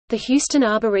The Houston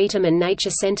Arboretum and Nature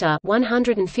Center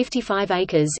 155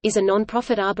 acres is a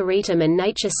non-profit arboretum and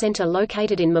nature center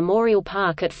located in Memorial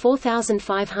Park at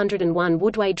 4501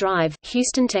 Woodway Drive,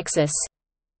 Houston, Texas.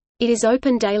 It is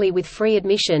open daily with free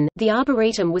admission. The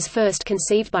Arboretum was first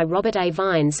conceived by Robert A.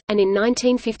 Vines, and in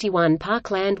 1951 park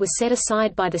land was set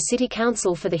aside by the City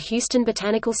Council for the Houston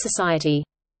Botanical Society.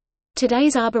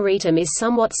 Today's Arboretum is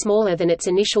somewhat smaller than its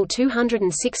initial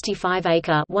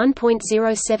 265-acre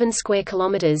 (1.07 square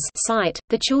kilometers) site.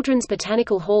 The Children's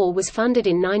Botanical Hall was funded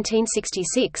in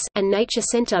 1966, and Nature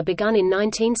Center begun in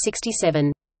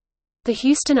 1967. The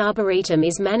Houston Arboretum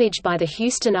is managed by the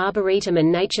Houston Arboretum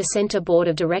and Nature Center Board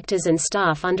of Directors and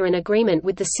staff under an agreement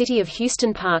with the City of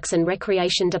Houston Parks and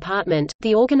Recreation Department.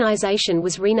 The organization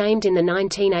was renamed in the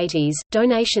 1980s.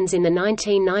 Donations in the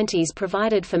 1990s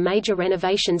provided for major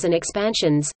renovations and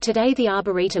expansions. Today, the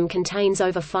Arboretum contains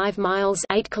over 5 miles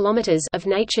 (8 kilometers) of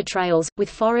nature trails, with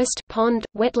forest, pond,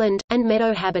 wetland, and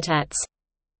meadow habitats.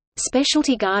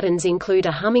 Specialty gardens include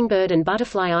a hummingbird and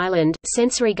butterfly island,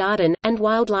 sensory garden, and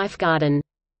wildlife garden.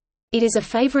 It is a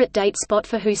favorite date spot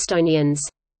for Houstonians.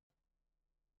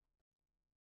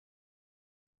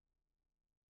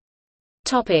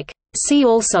 See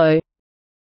also: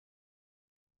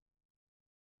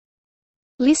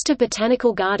 List of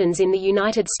botanical gardens in the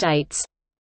United States.